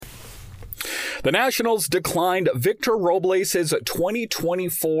The Nationals declined Victor Robles'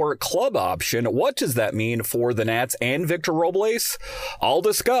 2024 club option. What does that mean for the Nats and Victor Robles? I'll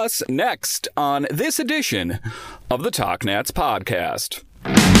discuss next on this edition of the Talk Nats podcast.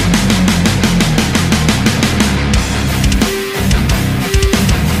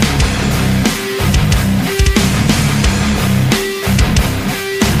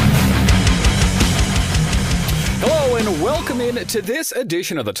 Welcome in to this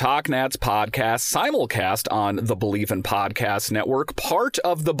edition of the Talk Nats podcast, simulcast on the Believe in Podcast Network, part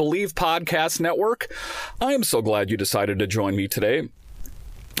of the Believe Podcast Network. I am so glad you decided to join me today.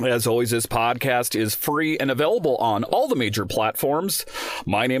 As always, this podcast is free and available on all the major platforms.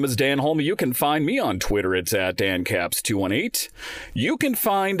 My name is Dan Holme. You can find me on Twitter. It's at DanCaps218. You can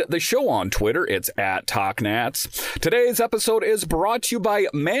find the show on Twitter. It's at TalkNats. Today's episode is brought to you by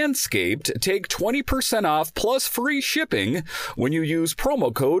Manscaped. Take 20% off plus free shipping when you use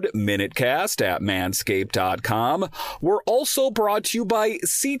promo code MinuteCast at Manscaped.com. We're also brought to you by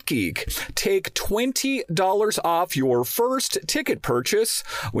SeatGeek. Take $20 off your first ticket purchase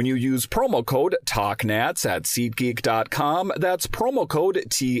when you use promo code TalkNats at SeatGeek.com. That's promo code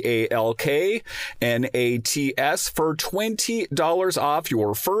TalkNats for $20 off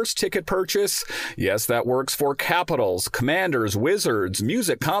your first ticket purchase. Yes, that works for Capitals, Commanders, Wizards,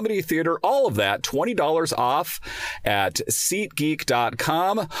 music, comedy, theater, all of that. $20 off at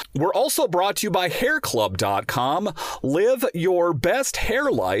SeatGeek.com. We're also brought to you by HairClub.com. Live your best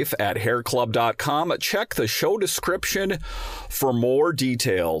hair life at HairClub.com. Check the show description for more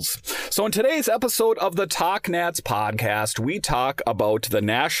details. So in today's episode of the Talk Nats podcast, we talk about the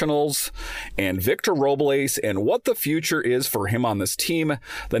Nationals and Victor Robles and what the future is for him on this team.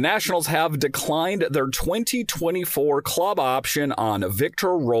 The Nationals have declined their 2024 club option on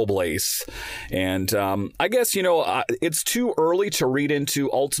Victor Robles. And I guess, it's too early to read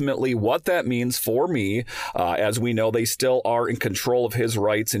into ultimately what that means for me. As we know, they still are in control of his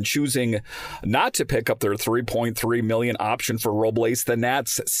rights and choosing not to pick up their $3.3 million option for Robles. The Nats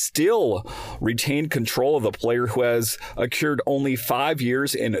still retain control of the player who has accrued only 5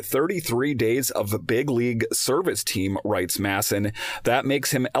 years and 33 days of the big league service team, writes Masson. That makes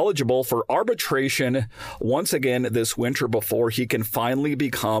him eligible for arbitration once again this winter before he can finally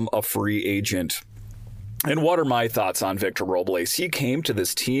become a free agent. And what are my thoughts on Victor Robles? He came to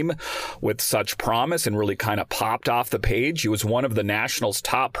this team with such promise and really kind of popped off the page. He was one of the Nationals'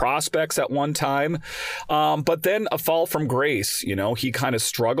 top prospects at one time, but then a fall from grace. He kind of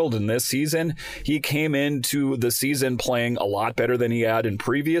struggled in this season. He came into the season playing a lot better than he had in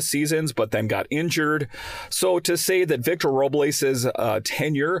previous seasons, but then got injured. So to say that Victor Robles'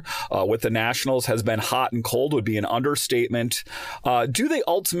 tenure with the Nationals has been hot and cold would be an understatement. Do they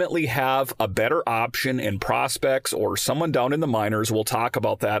ultimately have a better option in prospects or someone down in the minors? We'll talk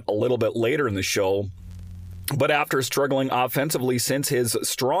about that a little bit later in the show. But after struggling offensively since his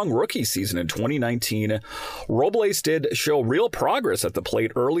strong rookie season in 2019, Robles did show real progress at the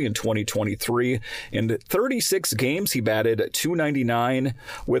plate early in 2023. In 36 games, he batted .299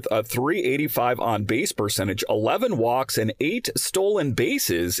 with a .385 on-base percentage, 11 walks, and 8 stolen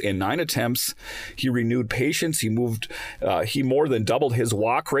bases in 9 attempts. He renewed patience. He more than doubled his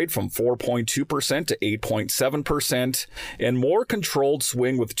walk rate from 4.2% to 8.7%, and more controlled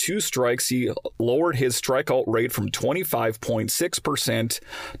swing with 2 strikes. He lowered his strikeout rate from 25.6%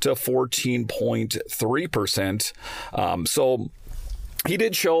 to 14.3%. So he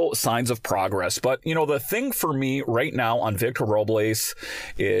did show signs of progress, but, the thing for me right now on Victor Robles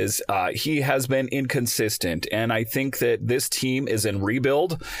is he has been inconsistent, and I think that this team is in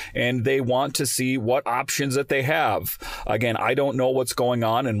rebuild, and they want to see what options that they have. Again, I don't know what's going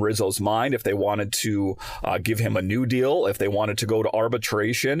on in Rizzo's mind, if they wanted to give him a new deal, if they wanted to go to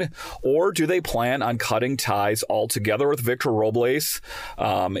arbitration, or do they plan on cutting ties altogether with Victor Robles?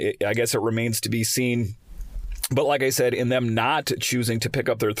 I guess it remains to be seen. But like I said, in them not choosing to pick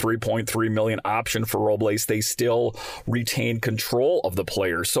up their $3.3 million option for Robles, they still retain control of the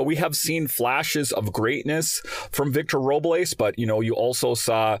player. So we have seen flashes of greatness from Victor Robles, but you also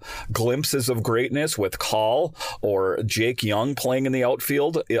saw glimpses of greatness with Call or Jake Young playing in the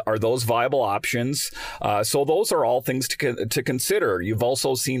outfield. Are those viable options? So those are all things to consider. You've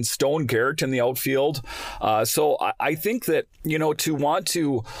also seen Stone Garrett in the outfield. So I think that to want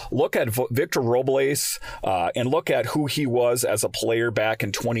to look at Victor Robles and look at who he was as a player back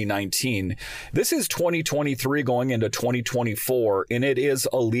in 2019. This is 2023 going into 2024, and it is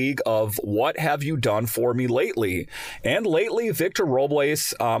a league of what have you done for me lately? And lately, Victor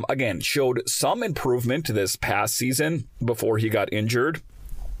Robles, again, showed some improvement this past season before he got injured.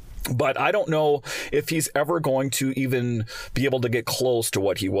 But I don't know if he's ever going to even be able to get close to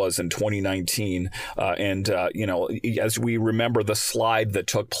what he was in 2019. As we remember the slide that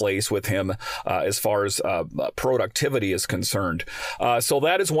took place with him as far as productivity is concerned. So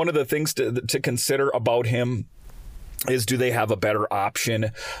that is one of the things to consider about him. Is do they have a better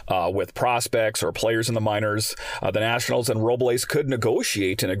option with prospects or players in the minors? The Nationals and Robles could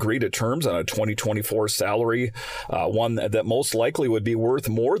negotiate and agree to terms on a 2024 salary, one that most likely would be worth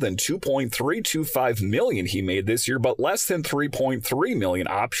more than $2.325 million he made this year, but less than $3.3 million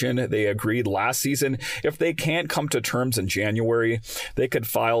option they agreed last season. If they can't come to terms in January, they could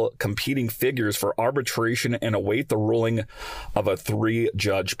file competing figures for arbitration and await the ruling of a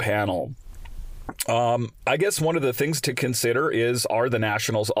 3-judge panel. I guess one of the things to consider is, are the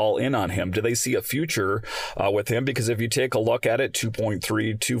Nationals all in on him? Do they see a future with him? Because if you take a look at it,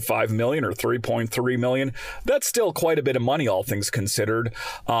 $2.325 million or $3.3 million, that's still quite a bit of money, all things considered,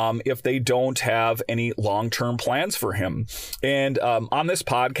 if they don't have any long-term plans for him. And on this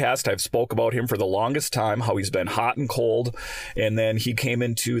podcast, I've spoke about him for the longest time, how he's been hot and cold. And then he came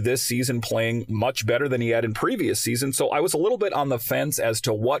into this season playing much better than he had in previous seasons. So I was a little bit on the fence as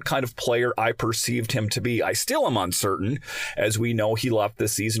to what kind of player I perceived him to be. I still am uncertain, as we know he left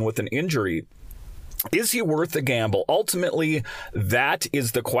this season with an injury. Is he worth the gamble? Ultimately, that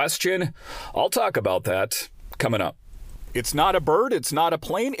is the question. I'll talk about that coming up. It's not a bird, it's not a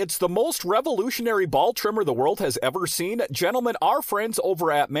plane, it's the most revolutionary ball trimmer the world has ever seen. Gentlemen, our friends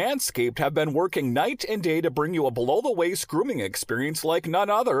over at Manscaped have been working night and day to bring you a below-the-waist grooming experience like none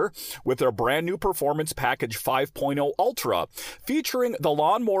other with their brand new Performance Package 5.0 Ultra. Featuring the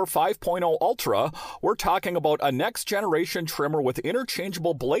Lawnmower 5.0 Ultra, we're talking about a next-generation trimmer with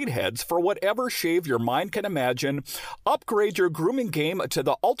interchangeable blade heads for whatever shave your mind can imagine. Upgrade your grooming game to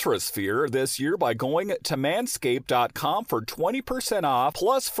the Ultrasphere this year by going to manscaped.com for 20% off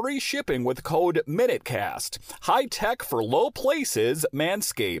plus free shipping with code MINUTECAST. High tech for low places,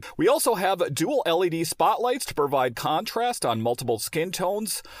 Manscaped. We also have dual LED spotlights to provide contrast on multiple skin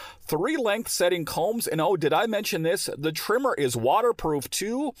tones, 3 length setting combs, and oh, did I mention this? The trimmer is waterproof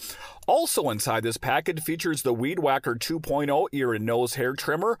too. Also inside this package features the Weed Whacker 2.0 ear and nose hair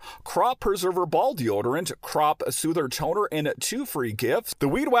trimmer, Crop Preserver ball deodorant, Crop Soother toner, and 2 free gifts. The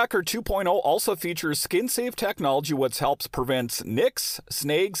Weed Whacker 2.0 also features skin-safe technology which helps prevent nicks,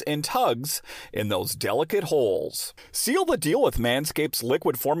 snags, and tugs in those delicate holes. Seal the deal with Manscaped's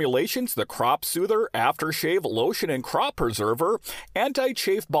liquid formulations, the Crop Soother, Aftershave, Lotion, and Crop Preserver,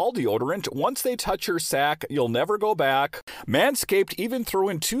 anti-chafe ball deodorant. Once they touch your sack, you'll never go back. Manscaped even threw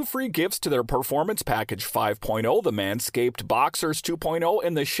in 2 free gifts to their Performance Package 5.0, the Manscaped Boxers 2.0,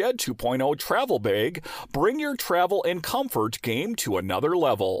 and the Shed 2.0 travel bag. Bring your travel and comfort game to another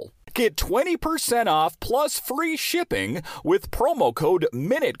level. Get 20% off plus free shipping with promo code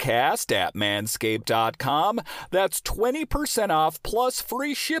MINUTECAST at manscaped.com. That's 20% off plus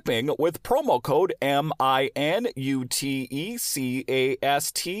free shipping with promo code MINUTECAST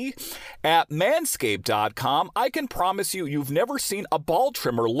at manscaped.com. I can promise you've never seen a ball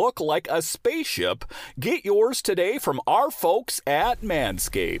trimmer look like a spaceship. Get yours today from our folks at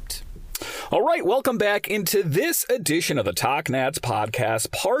Manscaped. All right, welcome back into this edition of the Talk Nats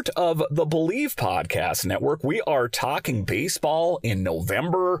podcast, part of the Believe Podcast Network. We are talking baseball in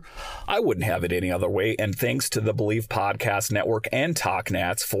November. I wouldn't have it any other way, and thanks to the Believe Podcast Network and Talk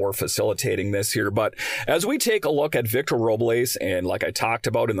Nats for facilitating this here. But as we take a look at Victor Robles, and like I talked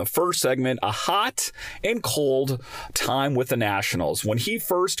about in the first segment, a hot and cold time with the Nationals. When he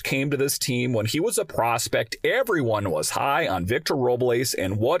first came to this team, when he was a prospect, everyone was high on Victor Robles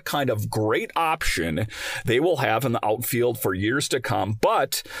and what kind of great option they will have in the outfield for years to come.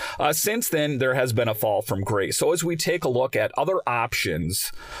 But since then, there has been a fall from grace. So as we take a look at other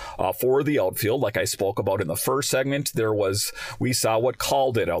options for the outfield, like I spoke about in the first segment, we saw what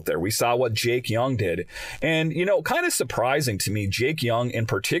Call did out there. We saw what Jake Young did. And, kind of surprising to me, Jake Young in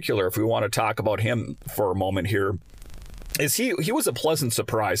particular, if we want to talk about him for a moment here, is he was a pleasant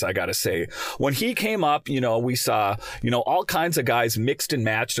surprise, I gotta say. When he came up, we saw, all kinds of guys mixed and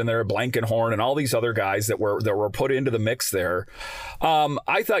matched in there, Blankenhorn and all these other guys that were put into the mix there.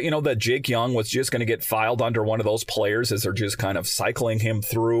 I thought, that Jake Young was just going to get filed under one of those players as they're just kind of cycling him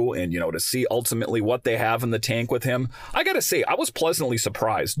through and, to see ultimately what they have in the tank with him. I gotta say, I was pleasantly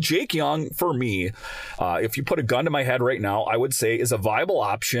surprised. Jake Young, for me, if you put a gun to my head right now, I would say is a viable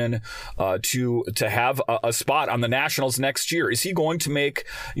option to have a spot on the Nationals next next year? Is he going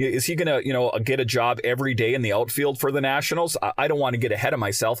to get a job every day in the outfield for the Nationals? I don't want to get ahead of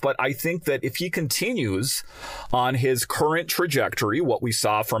myself, but I think that if he continues on his current trajectory, what we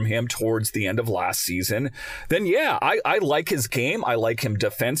saw from him towards the end of last season, then yeah, I like his game. I like him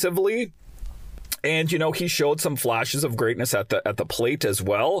defensively. And, he showed some flashes of greatness at the plate as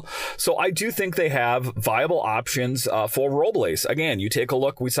well. So I do think they have viable options for Robles. Again, you take a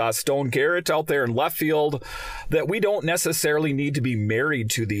look, we saw Stone Garrett out there in left field, that we don't necessarily need to be married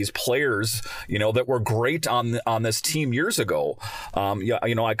to these players, that were great on this team years ago.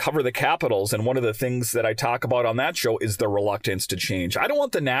 I cover the Capitals, and one of the things that I talk about on that show is the reluctance to change. I don't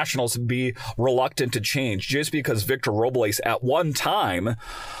want the Nationals to be reluctant to change just because Victor Robles at one time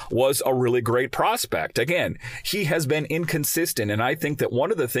was a really great prospect. Again, he has been inconsistent, and I think that one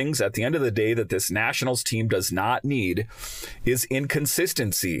of the things at the end of the day that this Nationals team does not need is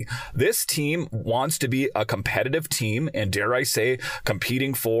inconsistency. This team wants to be a competitive team, and dare I say,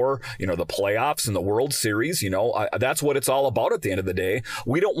 competing for, the playoffs and the World Series. That's what it's all about at the end of the day.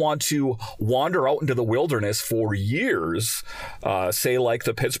 We don't want to wander out into the wilderness for years, say like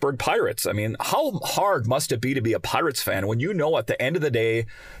the Pittsburgh Pirates. I mean, how hard must it be to be a Pirates fan when at the end of the day,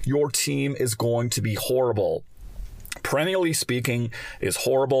 your team is going to be horrible? Perennially speaking, is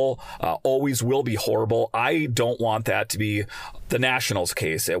horrible, always will be horrible. I don't want that to be the Nationals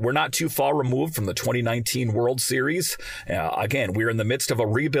case. We're not too far removed from the 2019 World Series. Again, we're in the midst of a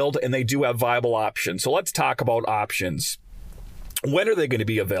rebuild, and they do have viable options. So let's talk about options. When are they going to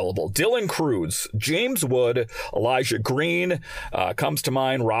be available? Dylan Cruz, James Wood, Elijah Green comes to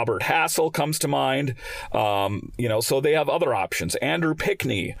mind. Robert Hassel comes to mind. So they have other options. Andrew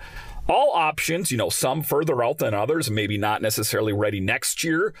Pickney. All options, some further out than others, maybe not necessarily ready next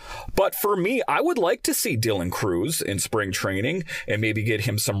year. But for me, I would like to see Dylan Cruz in spring training and maybe get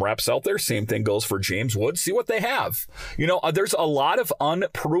him some reps out there. Same thing goes for James Wood. See what they have. There's a lot of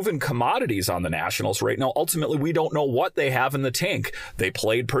unproven commodities on the Nationals right now. Ultimately, we don't know what they have in the tank. They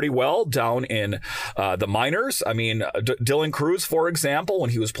played pretty well down in the minors. I mean, Dylan Cruz, for example,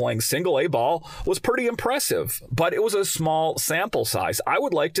 when he was playing single A ball, was pretty impressive. But it was a small sample size. I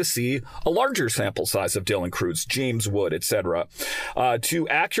would like to see a larger sample size of Dylan Cruz, James Wood, etc., to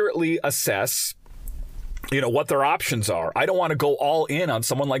accurately assess what their options are. I don't want to go all in on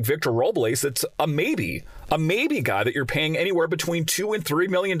someone like Victor Robles. It's a maybe guy that you're paying anywhere between $2 and $3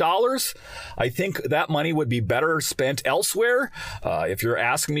 million. I think that money would be better spent elsewhere. If you're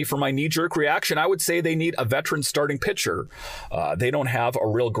asking me for my knee-jerk reaction, I would say they need a veteran starting pitcher. They don't have a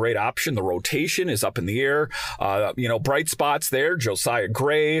real great option. The rotation is up in the air. Bright spots there: Josiah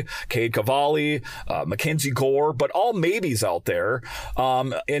Gray, Cade Cavalli, Mackenzie Gore, but all maybes out there.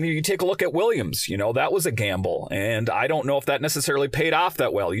 And you take a look at Williams. That was a gamble, and I don't know if that necessarily paid off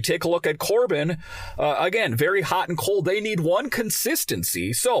that well. You take a look at Corbin, again, very hot and cold. They need one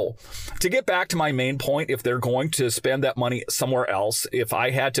consistency. So to get back to my main point, if they're going to spend that money somewhere else, if I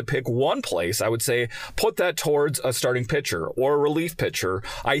had to pick one place, I would say put that towards a starting pitcher or a relief pitcher.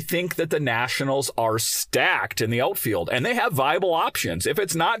 I think that the Nationals are stacked in the outfield, and they have viable options. If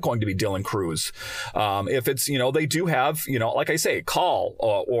it's not going to be Dylan Cruz, if it's, they do have, like I say, Call,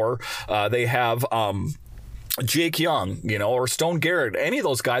 or they have, Jake Young, or Stone Garrett. Any of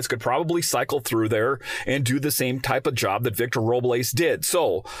those guys could probably cycle through there and do the same type of job that Victor Robles did.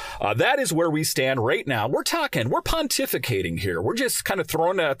 So that is where we stand right now. We're pontificating here. We're just kind of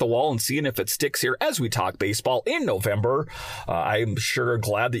throwing it at the wall and seeing if it sticks here as we talk baseball in November. I'm sure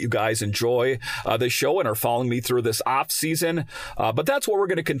glad that you guys enjoy the show and are following me through this off season. But that's what we're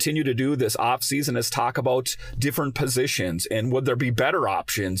going to continue to do this off season, is talk about different positions and would there be better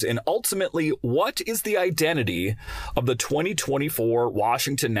options, and ultimately what is the identity of the 2024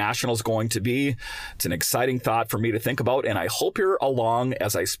 Washington Nationals going to be. It's an exciting thought for me to think about, and I hope you're along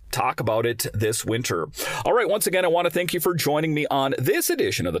as I talk about it this winter. All right, once again, I want to thank you for joining me on this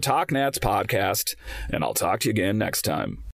edition of the Talk Nats podcast, and I'll talk to you again next time.